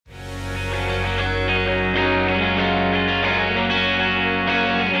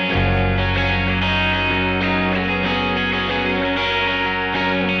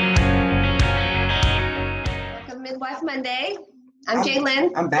I'm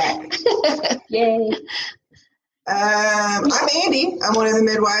Jaylyn. I'm back. Yay. I'm Andy. I'm one of the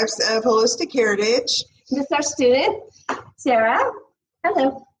midwives of Holistic Heritage. This is our student, Sarah.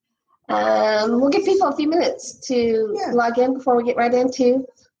 Hello. We'll give people a few minutes to log in before we get right into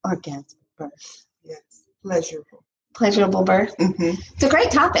orgasmic birth. Yes, Pleasurable birth. Mm-hmm. It's a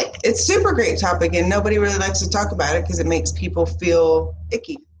great topic. It's a super great topic, and nobody really likes to talk about it because it makes people feel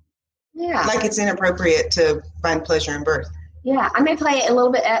icky. Yeah. Like it's inappropriate to find pleasure in birth. Yeah, I may play a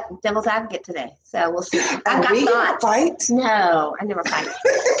little bit at devil's advocate today, so we'll see. I've got we thoughts. Fight? No, I never fight.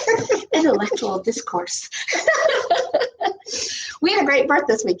 Intellectual discourse. We had a great birth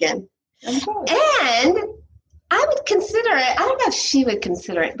this weekend. And I would consider it, I don't know if she would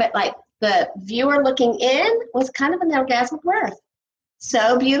consider it, but like the viewer looking in was kind of an orgasmic birth.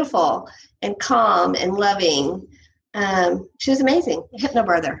 So beautiful and calm and loving. She was amazing.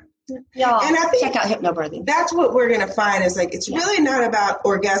 Hypnobirther. Y'all, and I think check out hypnobirthing. That's what we're going to find is like, it's really not about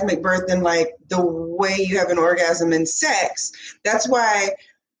orgasmic birth and like the way you have an orgasm in sex. That's why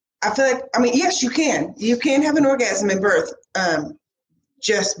I feel like, yes, you can have an orgasm in birth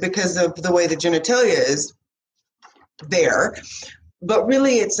just because of the way the genitalia is there. But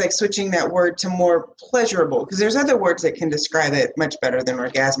really it's like switching that word to more pleasurable, because there's other words that can describe it much better than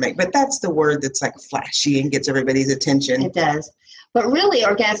orgasmic, but that's the word that's like flashy and gets everybody's attention. It does. But really,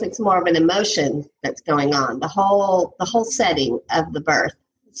 orgasmic's more of an emotion that's going on, the whole setting of the birth.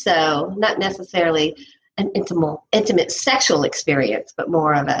 So not necessarily an intimate sexual experience, but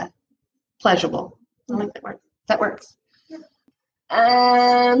more of a pleasurable. I like that word. That works.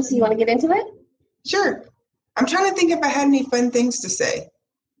 So you want to get into it? Sure. I'm trying to think if I had any fun things to say,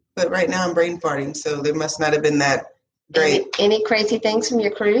 but right now I'm brain farting, so there must not have been that great. Any crazy things from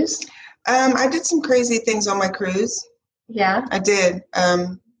your cruise? I did some crazy things on my cruise. Yeah, I did.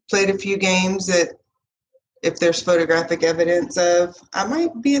 Played a few games that if there's photographic evidence of, I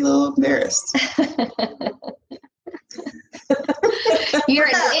might be a little embarrassed.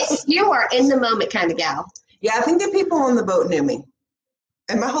 You are in the moment kind of gal. Yeah, I think the people on the boat knew me.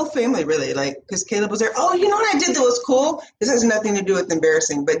 And my whole family really, like, because Caleb was there. Oh, you know what I did that was cool? This has nothing to do with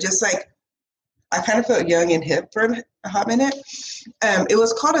embarrassing, but just like, I kind of felt young and hip for a hot minute. It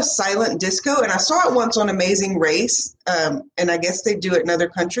was called a silent disco, and I saw it once on Amazing Race, and I guess they do it in other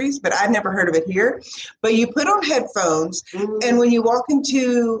countries, but I'd never heard of it here. But you put on headphones, and when you walk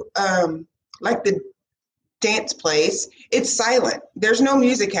into like the dance place, it's silent. There's no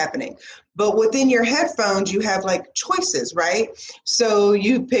music happening. But within your headphones, you have like choices, right? So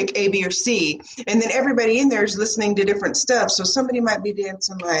you pick A, B, or C, and then everybody in there is listening to different stuff. So somebody might be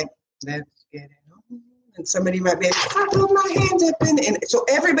dancing like, let's get it on. And somebody might be, I put my hands up in, and so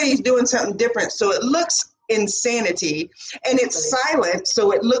everybody's doing something different. So it looks insanity, and it's silent,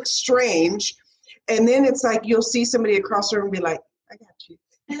 so it looks strange. And then it's like you'll see somebody across the room and be like, I got you.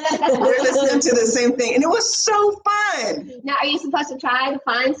 They're listening to the same thing, and it was so fun. Now, are you supposed to try to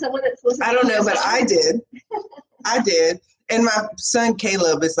find someone that's listening? I don't know, but I did. And my son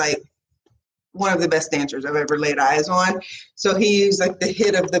Caleb is like one of the best dancers I've ever laid eyes on. So he's like the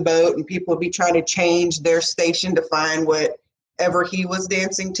hit of the boat, and people would be trying to change their station to find whatever he was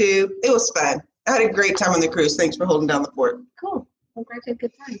dancing to. It was fun. I had a great time on the cruise. Thanks for holding down the fort. Cool. I'm glad you had a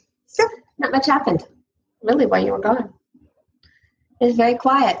good time. Yep. Not much happened, really, while you were gone. It was very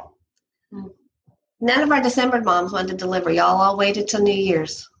quiet. None of our December moms wanted to deliver. Y'all all waited till New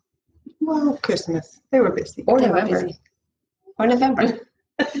Year's. Well, Christmas. They were busy. Or November.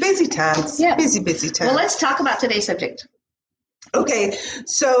 Busy times. Yeah. Busy times. Well, let's talk about today's subject. Okay.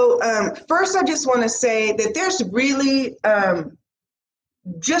 So first, I just want to say that there's really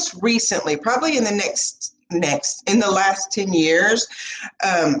just recently, probably in the last 10 years,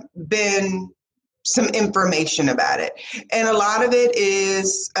 been some information about it. And a lot of it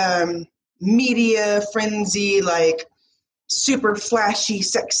is media frenzy, like super flashy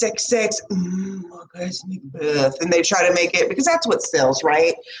sex, orgasmic birth. And they try to make it, because that's what sells,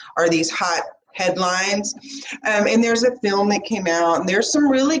 right? Are these hot headlines. And there's a film that came out, and there's some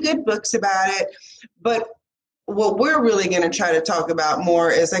really good books about it. But what we're really going to try to talk about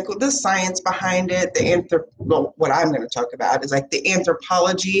more is like the science behind it, what I'm going to talk about is like the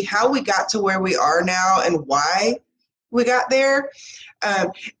anthropology, how we got to where we are now and why we got there.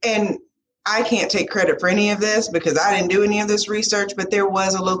 And I can't take credit for any of this because I didn't do any of this research, but there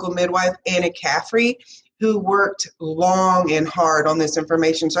was a local midwife, Anna Caffrey, who worked long and hard on this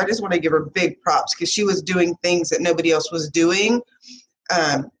information. So I just want to give her big props because she was doing things that nobody else was doing.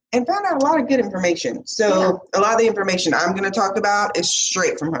 And found out a lot of good information. So a lot of the information I'm going to talk about is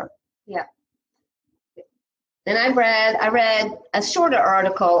straight from her. Yeah. And I read a shorter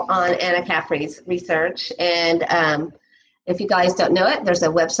article on Anna Caffrey's research, and If you guys don't know it, there's a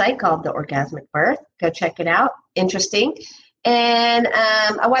website called The Orgasmic Birth. Go check it out. Interesting. And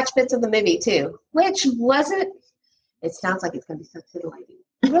I watched bits of the movie too, which wasn't, it sounds like it's going to be so titillating.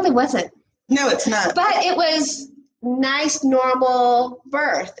 It really wasn't. No, it's not. But it was nice, normal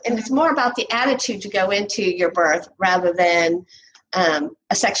birth. And it's more about the attitude you go into your birth rather than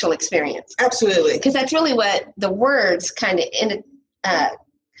a sexual experience. Absolutely. Because that's really what the words kind of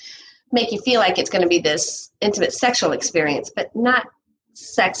make you feel like it's going to be this intimate sexual experience, but not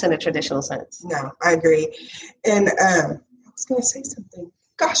sex in a traditional sense. No, I agree. And I was going to say something.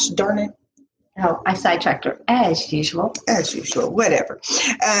 Gosh darn it. Oh, I sidetracked her as usual. As usual, whatever.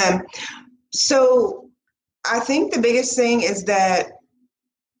 So I think the biggest thing is that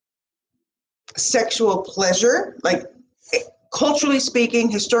sexual pleasure, like culturally speaking,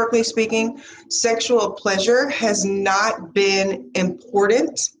 historically speaking, sexual pleasure has not been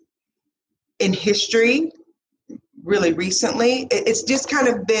important in history really recently. It's just kind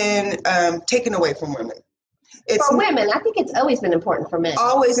of been taken away from women. It's for women, I think it's always been important for men.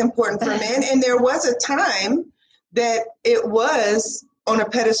 Always important for men. And there was a time that it was on a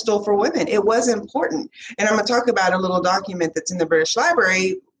pedestal for women. It was important. And I'm going to talk about a little document that's in the British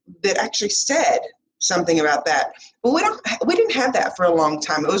Library that actually said something about that. But we didn't have that for a long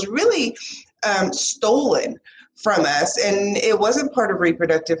time. It was really stolen from us, and it wasn't part of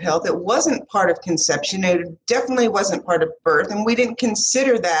reproductive health. It wasn't part of conception. It definitely wasn't part of birth, and we didn't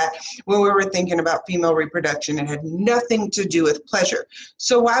consider that when we were thinking about female reproduction. It had nothing to do with pleasure.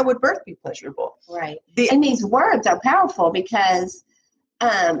 So why would birth be pleasurable? Right. And these words are powerful because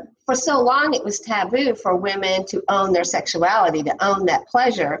for so long it was taboo for women to own their sexuality, to own that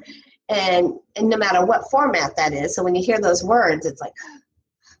pleasure, and no matter what format that is. So when you hear those words, it's like,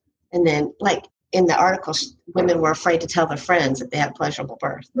 and then like in the article, women were afraid to tell their friends that they had a pleasurable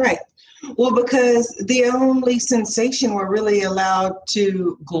birth. Right. Well, because the only sensation we're really allowed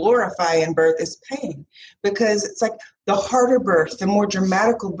to glorify in birth is pain. Because it's like the harder birth, the more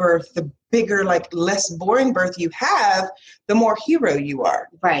dramatical birth, the bigger, like less boring birth you have, the more hero you are.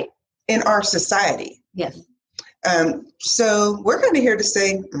 Right. In our society. Yes. So we're kind of here to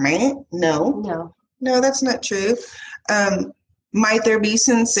say, man, no, that's not true. Might there be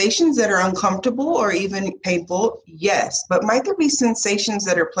sensations that are uncomfortable or even painful? Yes. But might there be sensations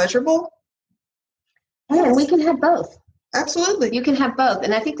that are pleasurable? Yeah, and we can have both. Absolutely. You can have both.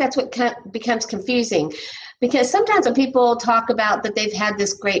 And I think that's what becomes confusing, because sometimes when people talk about that they've had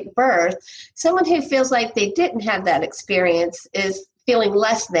this great birth, someone who feels like they didn't have that experience is feeling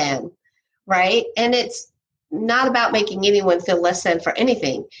less than, right? And it's not about making anyone feel less than for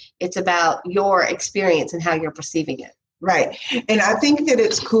anything. It's about your experience and how you're perceiving it. Right. And I think that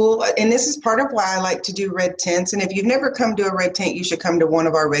it's cool. And this is part of why I like to do red tents. And if you've never come to a red tent, you should come to one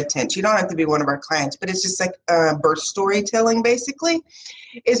of our red tents. You don't have to be one of our clients, but it's just like birth storytelling, basically,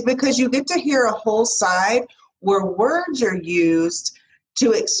 is because you get to hear a whole side where words are used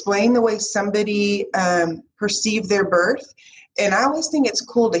to explain the way somebody perceived their birth. And I always think it's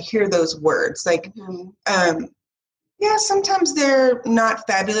cool to hear those words. Like, yeah, sometimes they're not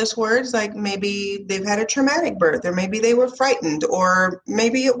fabulous words, like maybe they've had a traumatic birth, or maybe they were frightened, or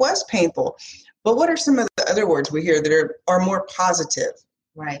maybe it was painful. But what are some of the other words we hear that are more positive?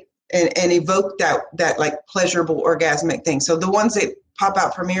 Right. And evoke that like pleasurable orgasmic thing. So the ones that pop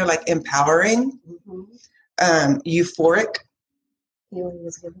out for me are like empowering, euphoric,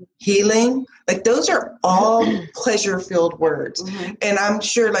 healing. Like those are all pleasure-filled words. Mm-hmm. And I'm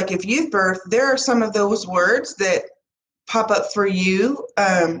sure like if you've birthed, there are some of those words that pop up for you.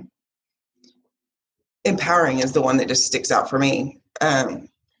 Empowering is the one that just sticks out for me. And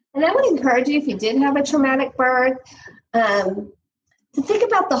I would encourage you, if you did have a traumatic birth, to think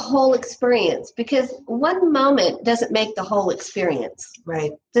about the whole experience, because one moment doesn't make the whole experience.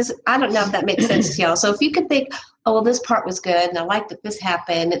 Right. I don't know if that makes sense to y'all. So if you could think, oh, well, this part was good, and I like that this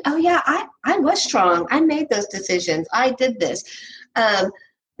happened, and oh yeah, I was strong. I made those decisions. I did this.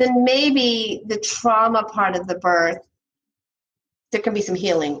 Then maybe the trauma part of the birth, there can be some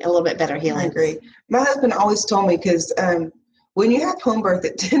healing, a little bit better healing. I agree. My husband always told me, because when you have home birth,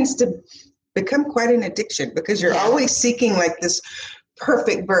 it tends to become quite an addiction, because you're always seeking like this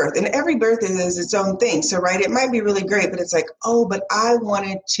perfect birth, and every birth is its own thing. So, right, it might be really great, but it's like, oh, but I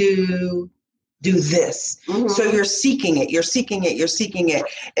wanted to do this. Mm-hmm. So you're seeking it.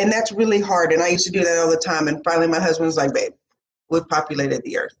 And that's really hard. And I used to do that all the time. And finally my husband was like, babe, we've populated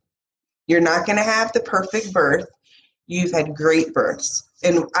the earth. You're not going to have the perfect birth. You've had great births.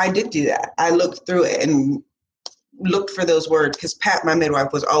 And I did do that. I looked through it and looked for those words, because Pat, my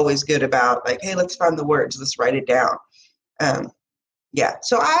midwife, was always good about like, hey, let's find the words. Let's write it down.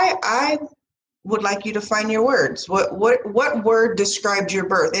 So I would like you to find your words. What word described your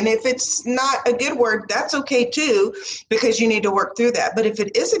birth? And if it's not a good word, that's okay too, because you need to work through that. But if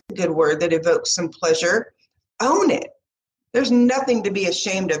it is a good word that evokes some pleasure, own it. There's nothing to be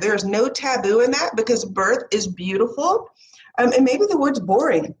ashamed of. There is no taboo in that, because birth is beautiful. And maybe the word's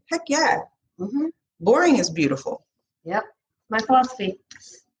boring. Heck yeah. Mm-hmm. Boring is beautiful. Yep. My philosophy.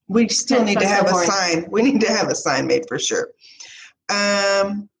 We still need to have a sign. We need to have a sign made for sure.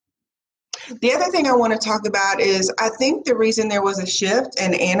 The other thing I want to talk about is, I think the reason there was a shift,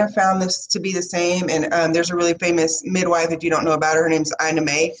 and Anna found this to be the same, and there's a really famous midwife, if you don't know about her, her name's Ina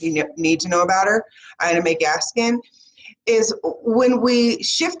May. You need to know about her, Ina May Gaskin, is when we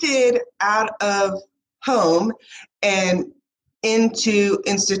shifted out of home and into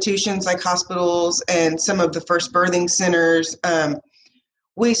institutions like hospitals and some of the first birthing centers,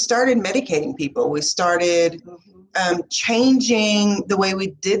 we started medicating people. We started changing the way we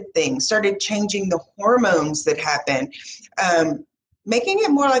did things, started changing the hormones that happen, making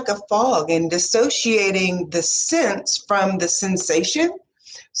it more like a fog and dissociating the sense from the sensation.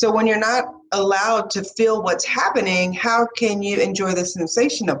 So when you're not allowed to feel what's happening, how can you enjoy the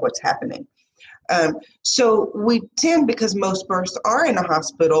sensation of what's happening? So we tend, because most births are in a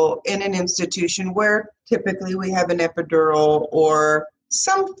hospital, in an institution where typically we have an epidural or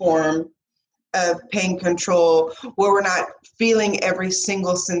some form of pain control, where we're not feeling every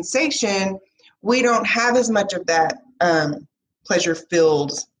single sensation, we don't have as much of that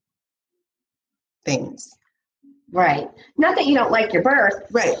pleasure-filled things. Right. Not that you don't like your birth.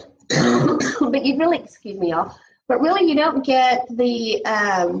 Right. But you really, excuse me, y'all, but really you don't get the,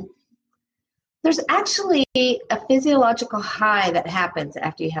 there's actually a physiological high that happens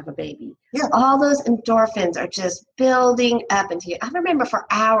after you have a baby. Yeah. All those endorphins are just building up into you. I remember for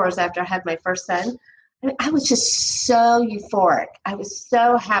hours after I had my first son, I was just so euphoric. I was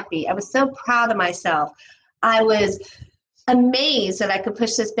so happy. I was so proud of myself. I was amazed that I could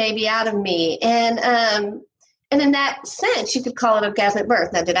push this baby out of me. And in that sense, you could call it orgasmic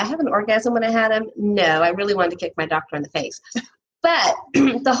birth. Now, did I have an orgasm when I had him? No, I really wanted to kick my doctor in the face. But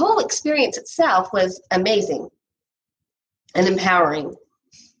the whole experience itself was amazing and empowering.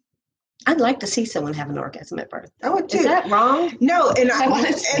 I'd like to see someone have an orgasm at birth. I would too. Is that wrong? No, and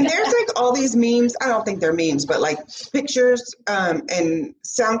there's like all these memes. I don't think they're memes, but like pictures and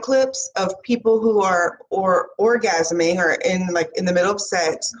sound clips of people who are orgasming or in the middle of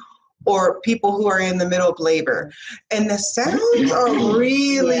sex, or people who are in the middle of labor, and the sounds are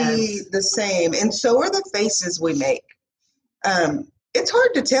really the same, and so are the faces we make. It's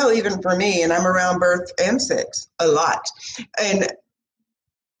hard to tell even for me, and I'm around birth and sex a lot, and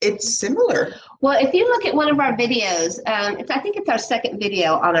it's similar. Well, if you look at one of our videos, I think it's our second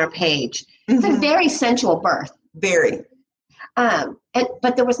video on our page. It's a very sensual birth. Very.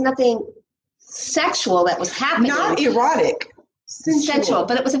 But there was nothing sexual that was happening. Not erotic. Sensual,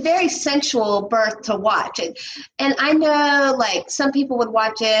 but it was a very sensual birth to watch. And I know, like, some people would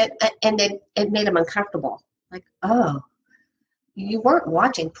watch it and it made them uncomfortable. Like, oh, you weren't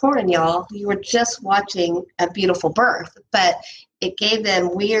watching porn, y'all. You were just watching a beautiful birth. But it gave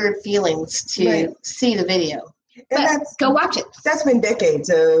them weird feelings to see the video. But go watch it. That's been decades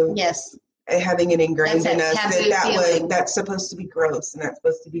of yes, having it ingrained in us that's supposed to be gross and that's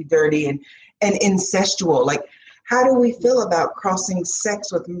supposed to be dirty and incestual. Like, how do we feel about crossing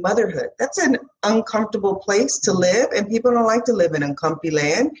sex with motherhood? That's an uncomfortable place to live, and people don't like to live in uncomfy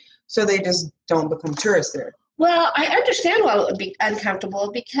land, so they just don't become tourists there. Well, I understand why it would be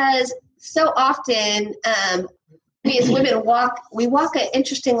uncomfortable, because so often we as women walk an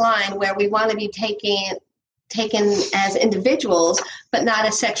interesting line where we want to be taken as individuals, but not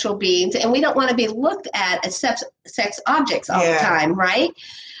as sexual beings, and we don't want to be looked at as sex objects all the time, right?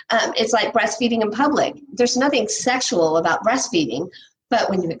 It's like breastfeeding in public. There's nothing sexual about breastfeeding, but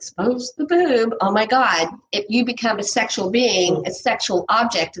when you expose the boob, oh my God, you become a sexual being, a sexual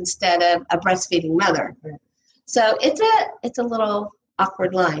object instead of a breastfeeding mother. So it's a little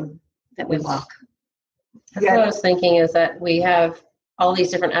awkward line that we walk. What I was thinking is that we have all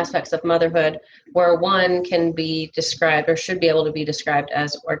these different aspects of motherhood, where one can be described or should be able to be described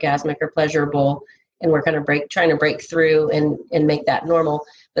as orgasmic or pleasurable, and we're kind of trying to break through and make that normal.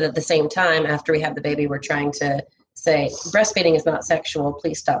 But at the same time, after we have the baby, we're trying to say breastfeeding is not sexual.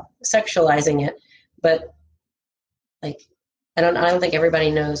 Please stop sexualizing it. But like, I don't think everybody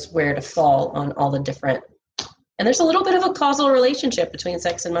knows where to fall on all the different. And there's a little bit of a causal relationship between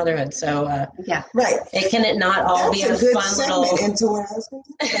sex and motherhood. So it not all be a fun little. Into what I was going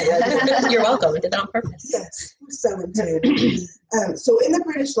to say. You're welcome. I did that on purpose. Yes, so intended. So in the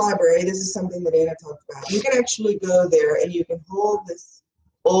British Library, this is something that Anna talked about. You can actually go there and you can hold this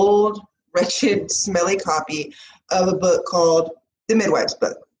old wretched, smelly copy of a book called The Midwife's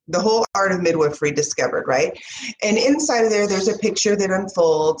Book, The Whole Art of Midwifery Discovered, right? And inside of there, there's a picture that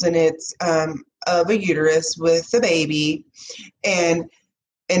unfolds, and it's of a uterus with a baby, and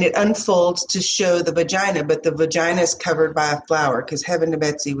it unfolds to show the vagina, but the vagina is covered by a flower, because heaven to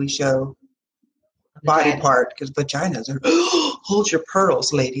Betsy, we show body part, because vaginas are, hold your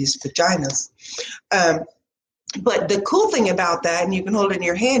pearls, ladies, vaginas. But the cool thing about that, and you can hold it in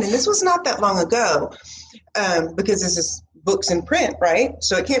your hand, and this was not that long ago, because this is books in print, right?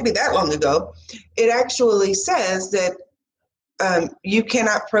 So it can't be that long ago. It actually says that you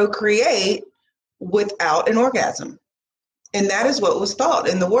cannot procreate without an orgasm. And that is what was thought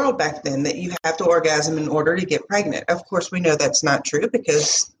in the world back then, that you have to orgasm in order to get pregnant. Of course, we know that's not true,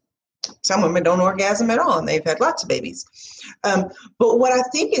 because some women don't orgasm at all, and they've had lots of babies. But what I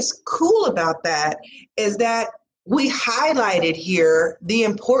think is cool about that is that we highlighted here the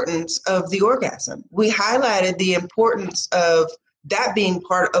importance of the orgasm. We highlighted the importance of that being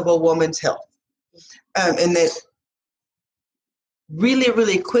part of a woman's health. And that really,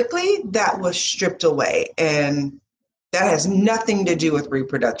 really quickly, that was stripped away. And that has nothing to do with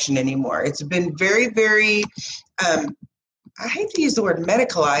reproduction anymore. It's been very, very, I hate to use the word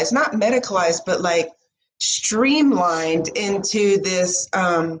medicalized, not medicalized, but like streamlined into this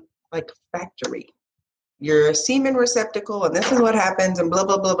like factory. You're a semen receptacle, and this is what happens, and blah,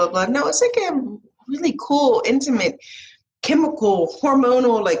 blah, blah, blah, blah. No, it's like a really cool, intimate, chemical,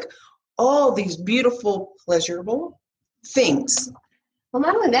 hormonal, like all these beautiful, pleasurable things. Well,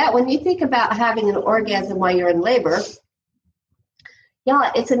 not only that, when you think about having an orgasm while you're in labor,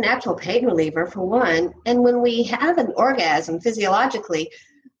 yeah, it's a natural pain reliever for one. And when we have an orgasm physiologically,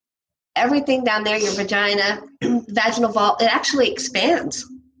 everything down there, your vagina, vaginal vault, it actually expands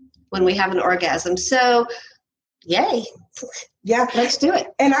when we have an orgasm. So, yay. Yeah. Let's do it.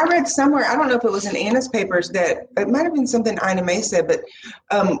 And I read somewhere, I don't know if it was in Anna's papers, that it might have been something Ina May said, but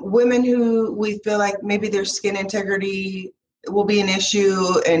women who we feel like maybe their skin integrity will be an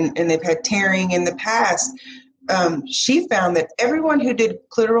issue, and they've had tearing in the past, she found that everyone who did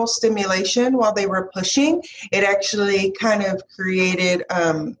clitoral stimulation while they were pushing, it actually kind of created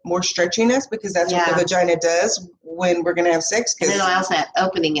more stretchiness, because that's what the vagina does when we're going to have sex. And it allows that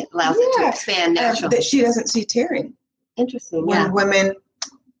opening, it allows it to expand naturally. That she doesn't see tearing. Interesting. When women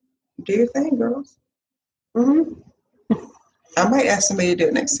do your thing, girls. Mm-hmm. I might ask somebody to do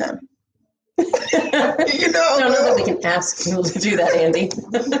it next time. I don't know that we can ask people to do that, Andy.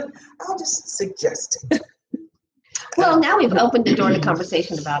 I'll just suggest it. Well, now we've opened the door to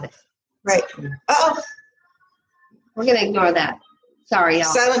conversation about it. Right. Uh-oh. We're going to ignore that. Sorry, y'all.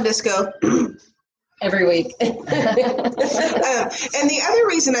 Silent disco. Every week. And the other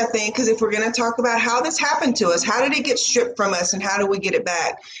reason, I think, because if we're going to talk about how this happened to us, how did it get stripped from us and how do we get it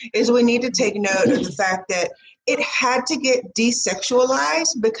back, is we need to take note of the fact that it had to get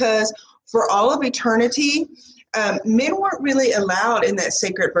desexualized, because for all of eternity, men weren't really allowed in that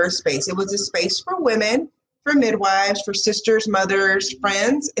sacred birth space. It was a space for women, for midwives, for sisters, mothers,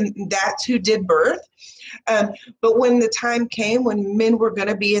 friends, and that's who did birth. But when the time came when men were going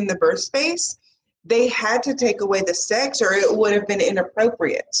to be in the birth space, they had to take away the sex or it would have been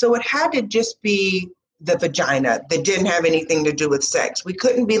inappropriate. So it had to just be the vagina that didn't have anything to do with sex. We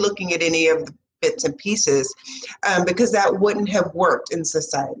couldn't be looking at any of the bits and pieces because that wouldn't have worked in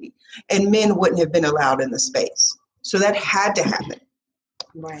society and men wouldn't have been allowed in the space. So that had to happen.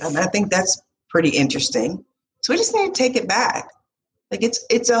 Right. I think that's pretty interesting. So we just need to take it back. Like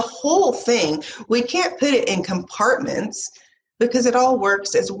it's a whole thing. We can't put it in compartments because it all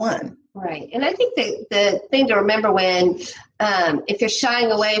works as one. Right. And I think the thing to remember when, if you're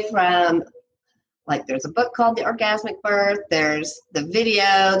shying away from, like there's a book called The Orgasmic Birth, there's the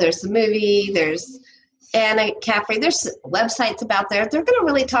video, there's the movie, there's Anna Caffrey, there's websites about there. They're going to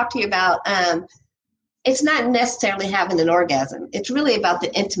really talk to you about, it's not necessarily having an orgasm. It's really about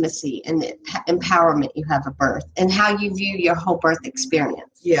the intimacy and the empowerment you have at birth and how you view your whole birth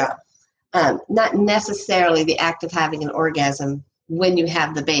experience. Yeah. Not necessarily the act of having an orgasm when you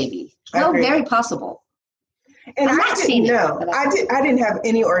have the baby. No, very possible. And I didn't know. I didn't have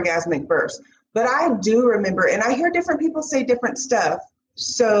any orgasmic births, but I do remember, and I hear different people say different stuff.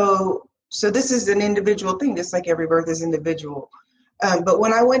 So this is an individual thing, just like every birth is individual. But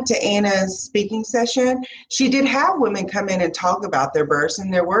when I went to Anna's speaking session, she did have women come in and talk about their births,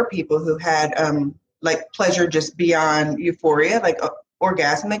 and there were people who had like pleasure just beyond euphoria, like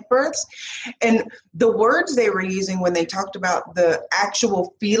orgasmic births. And the words they were using when they talked about the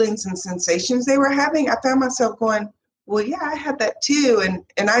actual feelings and sensations they were having, I found myself going, well, yeah, I had that too.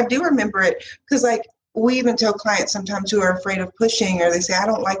 And I do remember it because like we even tell clients sometimes who are afraid of pushing, or they say, I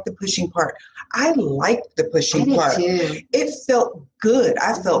don't like the pushing part. I liked the pushing part. Too. It felt good.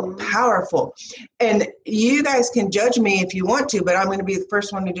 I felt powerful. And you guys can judge me if you want to, but I'm going to be the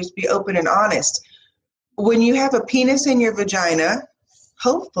first one to just be open and honest. When you have a penis in your vagina,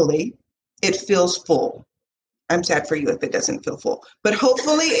 hopefully it feels full. I'm sad for you if it doesn't feel full, but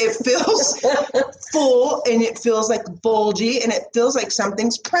hopefully it feels full, and it feels like bulgy, and it feels like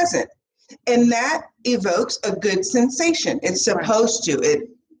something's present. And that evokes a good sensation. It's supposed to. It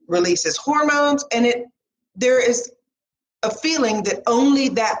releases hormones, and there is a feeling that only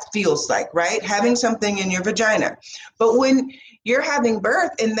that feels like, right? Having something in your vagina. But when you're having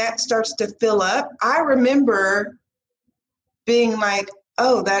birth and that starts to fill up, I remember being like,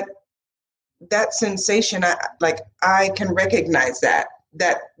 oh, that sensation, I can recognize that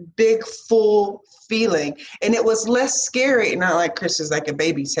big full feeling. And it was less scary, not like Chris is like a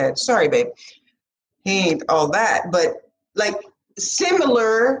baby's head. Sorry, babe. He ain't all that, but like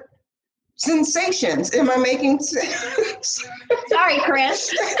similar sensations. Am I making sense? Sorry,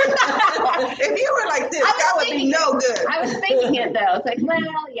 Chris. If you were like this, that would be no good. I was thinking it though. It's like,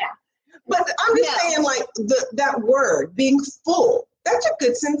 well, yeah. But I'm just saying, like, that word being full, that's a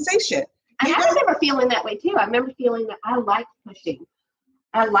good sensation. And I remember feeling that way too. I remember feeling that I liked pushing.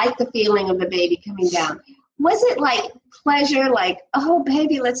 I liked the feeling of the baby coming down. Was it like pleasure, like, oh,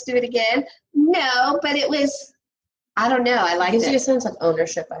 baby, let's do it again? No, but it was, I don't know. I liked it. Gives you a sense of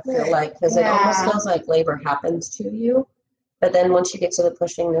ownership, I feel like, because it almost feels like labor happens to you. But then once you get to the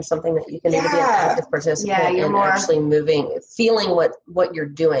pushing, there's something that you can need to be an active participant in actually moving, feeling what you're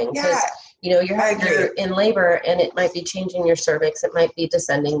doing. Because, you're in labor, and it might be changing your cervix. It might be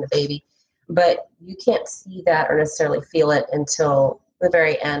descending the baby. But you can't see that or necessarily feel it until the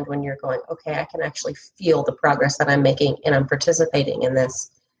very end, when you're going, okay, I can actually feel the progress that I'm making, and I'm participating in this.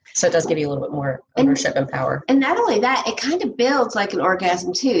 So it does give you a little bit more ownership and power. And not only that, it kind of builds like an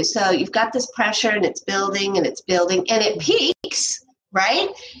orgasm too. So you've got this pressure, and it's building and it peaks, right?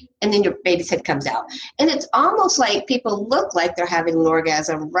 And then your baby's head comes out. And it's almost like people look like they're having an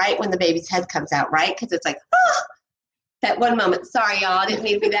orgasm right when the baby's head comes out, right? Because it's like, oh, that one moment. Sorry, y'all. I didn't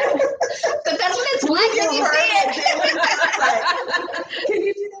mean to be that. But that's what it's like when you see it. Can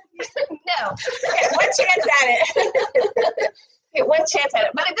you do that? No. Okay, one chance at it. Okay, one chance at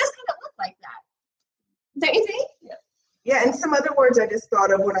it. But it does kind of look like that. Don't you think? Yeah, and some other words I just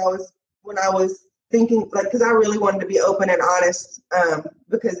thought of when I was thinking, like, because I really wanted to be open and honest,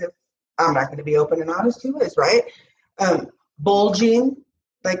 because if I'm not going to be open and honest, who is, right? Bulging.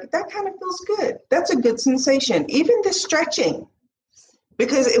 Like, that kind of feels good. That's a good sensation. Even the stretching.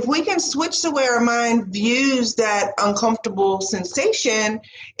 Because if we can switch the way our mind views that uncomfortable sensation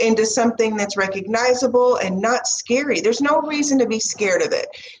into something that's recognizable and not scary, there's no reason to be scared of it.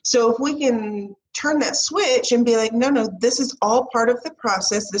 So if we can turn that switch and be like, no, this is all part of the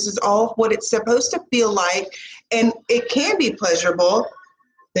process. This is all what it's supposed to feel like. And it can be pleasurable,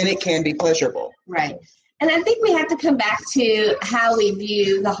 then it can be pleasurable. Right. And I think we have to come back to how we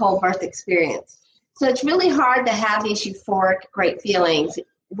view the whole birth experience. So it's really hard to have these euphoric, great feelings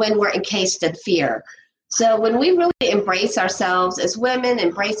when we're encased in fear. So when we really embrace ourselves as women,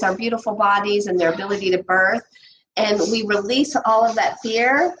 embrace our beautiful bodies and their ability to birth, and we release all of that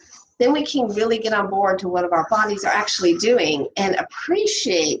fear, then we can really get on board to what our bodies are actually doing and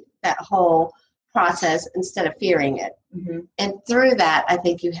appreciate that whole process instead of fearing it. Mm-hmm. And through that, I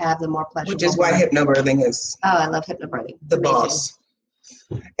think you have the more pleasurable. Which is why hypnobirthing is. Oh, I love hypnobirthing. The boss.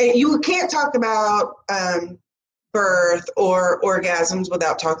 And you can't talk about birth or orgasms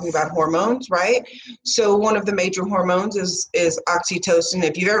without talking about hormones, right? So one of the major hormones is oxytocin.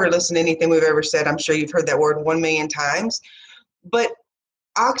 If you've ever listened to anything we've ever said, I'm sure you've heard that word 1 million times. But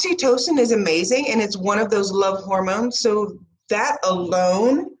oxytocin is amazing, and it's one of those love hormones. So that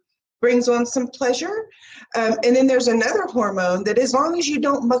alone brings on some pleasure. And then there's another hormone that, as long as you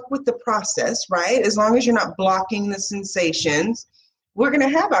don't muck with the process, right? As long as you're not blocking the sensations, we're going to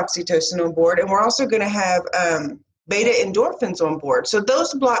have oxytocin on board. And we're also going to have beta endorphins on board. So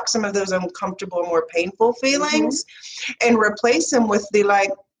those block some of those uncomfortable, more painful feelings, and replace them with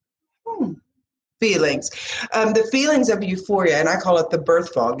the feelings. The feelings of euphoria, and I call it the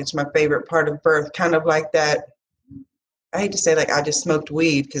birth fog. It's my favorite part of birth, kind of like that. I hate to say like I just smoked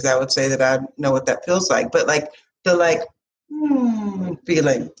weed, because I would say that I know what that feels like, but like the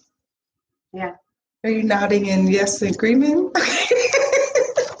feeling. Yeah. Are you nodding and yes, agreement?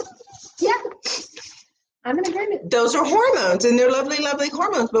 Yeah. I'm in agreement. Those are hormones, and they're lovely, lovely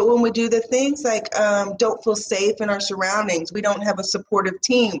hormones. But when we do the things like don't feel safe in our surroundings, we don't have a supportive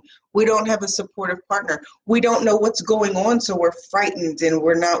team, we don't have a supportive partner, we don't know what's going on, so we're frightened and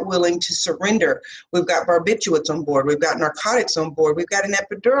we're not willing to surrender. We've got barbiturates on board, we've got narcotics on board, we've got an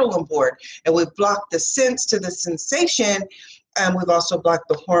epidural on board, and we've blocked the sense to the sensation, and we've also blocked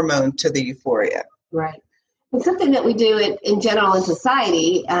the hormone to the euphoria. Right. And something that we do in general in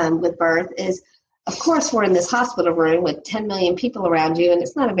society with birth is, of course, we're in this hospital room with 10 million people around you, and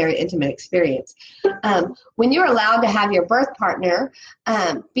it's not a very intimate experience. When you're allowed to have your birth partner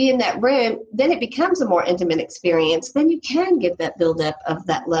be in that room, then it becomes a more intimate experience. Then you can get that buildup of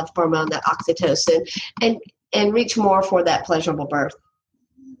that love hormone, that oxytocin, and reach more for that pleasurable birth.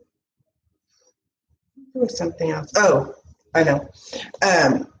 There was something else. Oh, I know.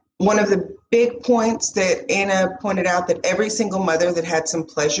 One of the big points that Anna pointed out that every single mother that had some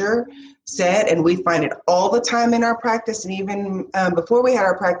pleasure said, and we find it all the time in our practice, and even before we had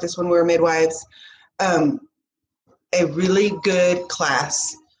our practice when we were midwives, a really good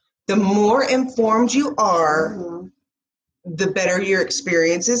class. The more informed you are, the better your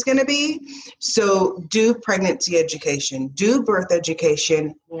experience is going to be. So do pregnancy education, do birth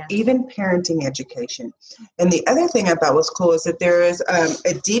education, even parenting education. And the other thing I thought was cool is that there is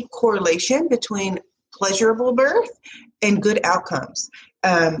a deep correlation between pleasurable birth and good outcomes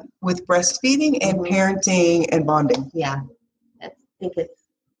with breastfeeding and parenting and bonding. Yeah, I think it's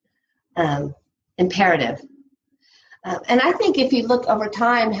imperative. And I think if you look over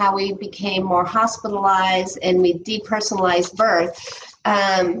time how we became more hospitalized and we depersonalized birth,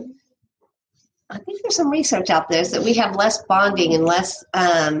 I think there's some research out there that we have less bonding and less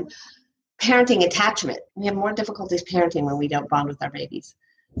parenting attachment. We have more difficulties parenting when we don't bond with our babies.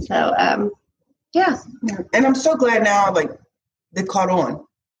 So, yeah. And I'm so glad now, like, they've caught on.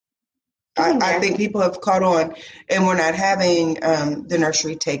 I think people have caught on, and we're not having the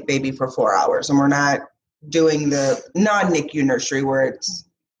nursery take baby for 4 hours, and we're not doing the non-NICU nursery where it's,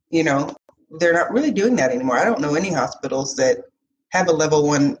 they're not really doing that anymore. I don't know any hospitals that have a level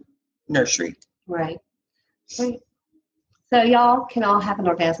 1 nursery. Right. So y'all can all have an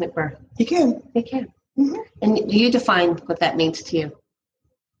orgasmic birth. You can. You can. Mm-hmm. And you define what that means to you.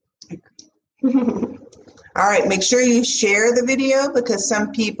 All right, make sure you share the video because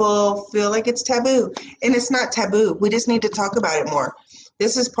some people feel like it's taboo. And it's not taboo. We just need to talk about it more.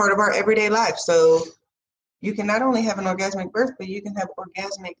 This is part of our everyday life. So you can not only have an orgasmic birth, but you can have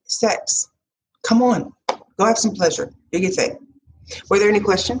orgasmic sex. Come on. Go have some pleasure. Do your thing. Were there any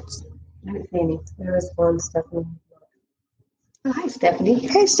questions? I didn't see any. There was one, Stephanie. Oh, hi, Stephanie.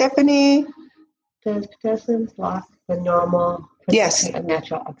 Hey, Stephanie. Does Pitocin block the normal of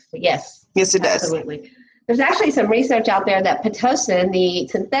natural oxytocin? Yes. Yes, it does. Absolutely. There's actually some research out there that Pitocin, the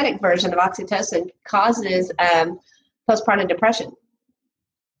synthetic version of oxytocin, causes postpartum depression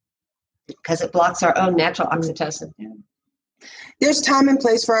because it blocks our own natural oxytocin. There's time and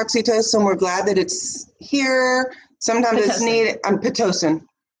place for oxytocin. We're glad that it's here. Sometimes Pitocin. It's needed. Pitocin.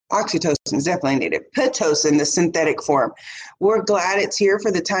 Oxytocin is definitely needed. Pitocin, the synthetic form. We're glad it's here for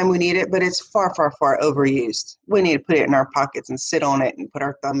the time we need it, but it's far, far, far overused. We need to put it in our pockets and sit on it and put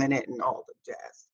our thumb in it and all the jazz.